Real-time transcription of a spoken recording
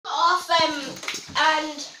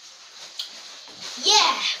And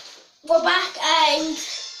yeah, we're back, and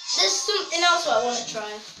there's something else I want to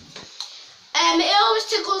try. It always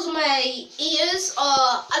tickles my ears, or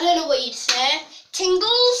I don't know what you'd say.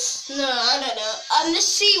 Tingles? No, I don't know. And the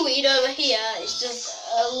seaweed over here is just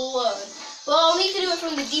alone. Well, I'll need to do it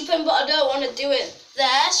from the deep end, but I don't want to do it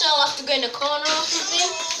there, so I'll have to go in the corner or something.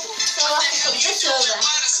 So I'll have to put this over.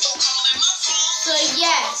 So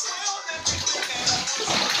yeah.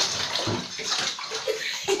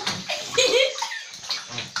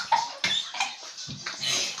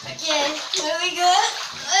 Okay, here we go.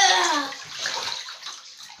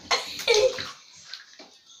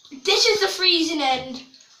 This is the freezing end.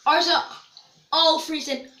 Or is it all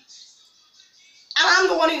freezing? And I'm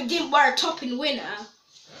the one who didn't wear a top in winter.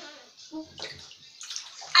 And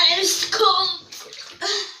it's cold.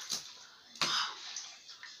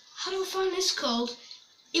 How do I find this cold?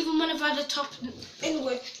 Even when I've had a top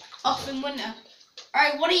off in winter.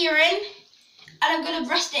 Alright, what are you in? And I'm going to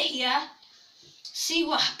rest it here. See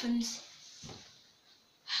what happens.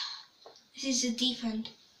 This is the deep end.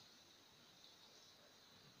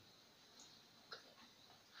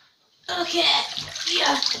 Okay,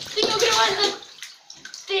 yeah, I think I'm going to end the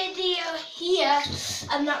video here.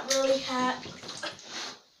 I'm not really happy.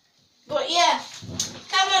 But yeah,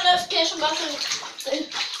 have my notification bell so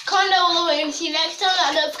comment down below what you're going to see next time.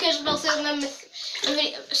 That notification bell so you'll never miss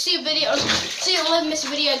a video, see you'll never miss a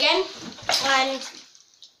video again. And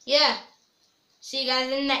yeah, see you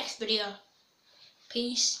guys in the next video.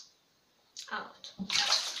 Peace out.